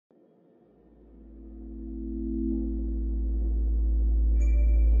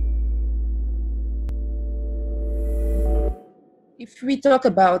If we talk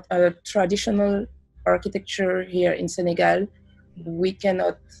about traditional architecture here in Senegal, we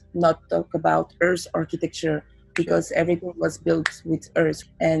cannot not talk about earth architecture Sure. because everything was built with earth.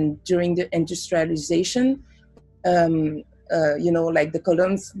 And during the industrialization, um, like the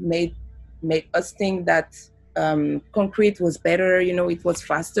columns made us think that concrete was better. It was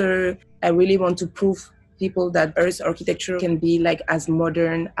faster. I really want to prove people that earth architecture can be like as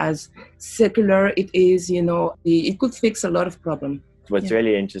modern as secular it is. It could fix a lot of problems. What's Yeah,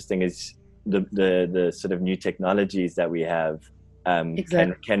 really interesting is the sort of new technologies that we have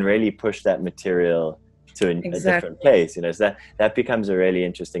exactly, can really push that material to a exactly. different place. So that becomes a really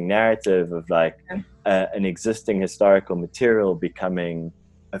interesting narrative of like an existing historical material becoming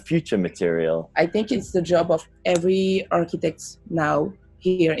a future material. I think it's the job of every architect now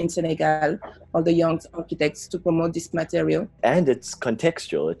here in Senegal, all the young architects, to promote this material. And it's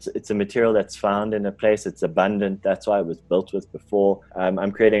contextual. It's a material that's found in a place. It's abundant. That's why it was built with before.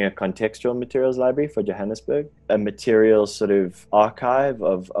 I'm creating a contextual materials library for Johannesburg, a material sort of archive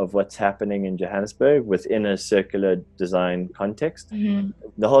of what's happening in Johannesburg within a circular design context. Mm-hmm.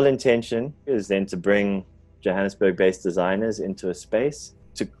 The whole intention is then to bring Johannesburg-based designers into a space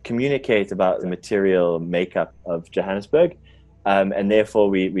to communicate about the material makeup of Johannesburg. And therefore,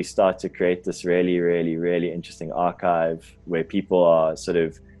 we start to create this really, really, really interesting archive where people are sort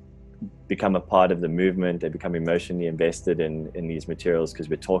of become a part of the movement. They become emotionally invested in these materials because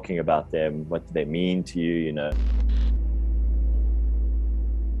we're talking about them. What do they mean to you?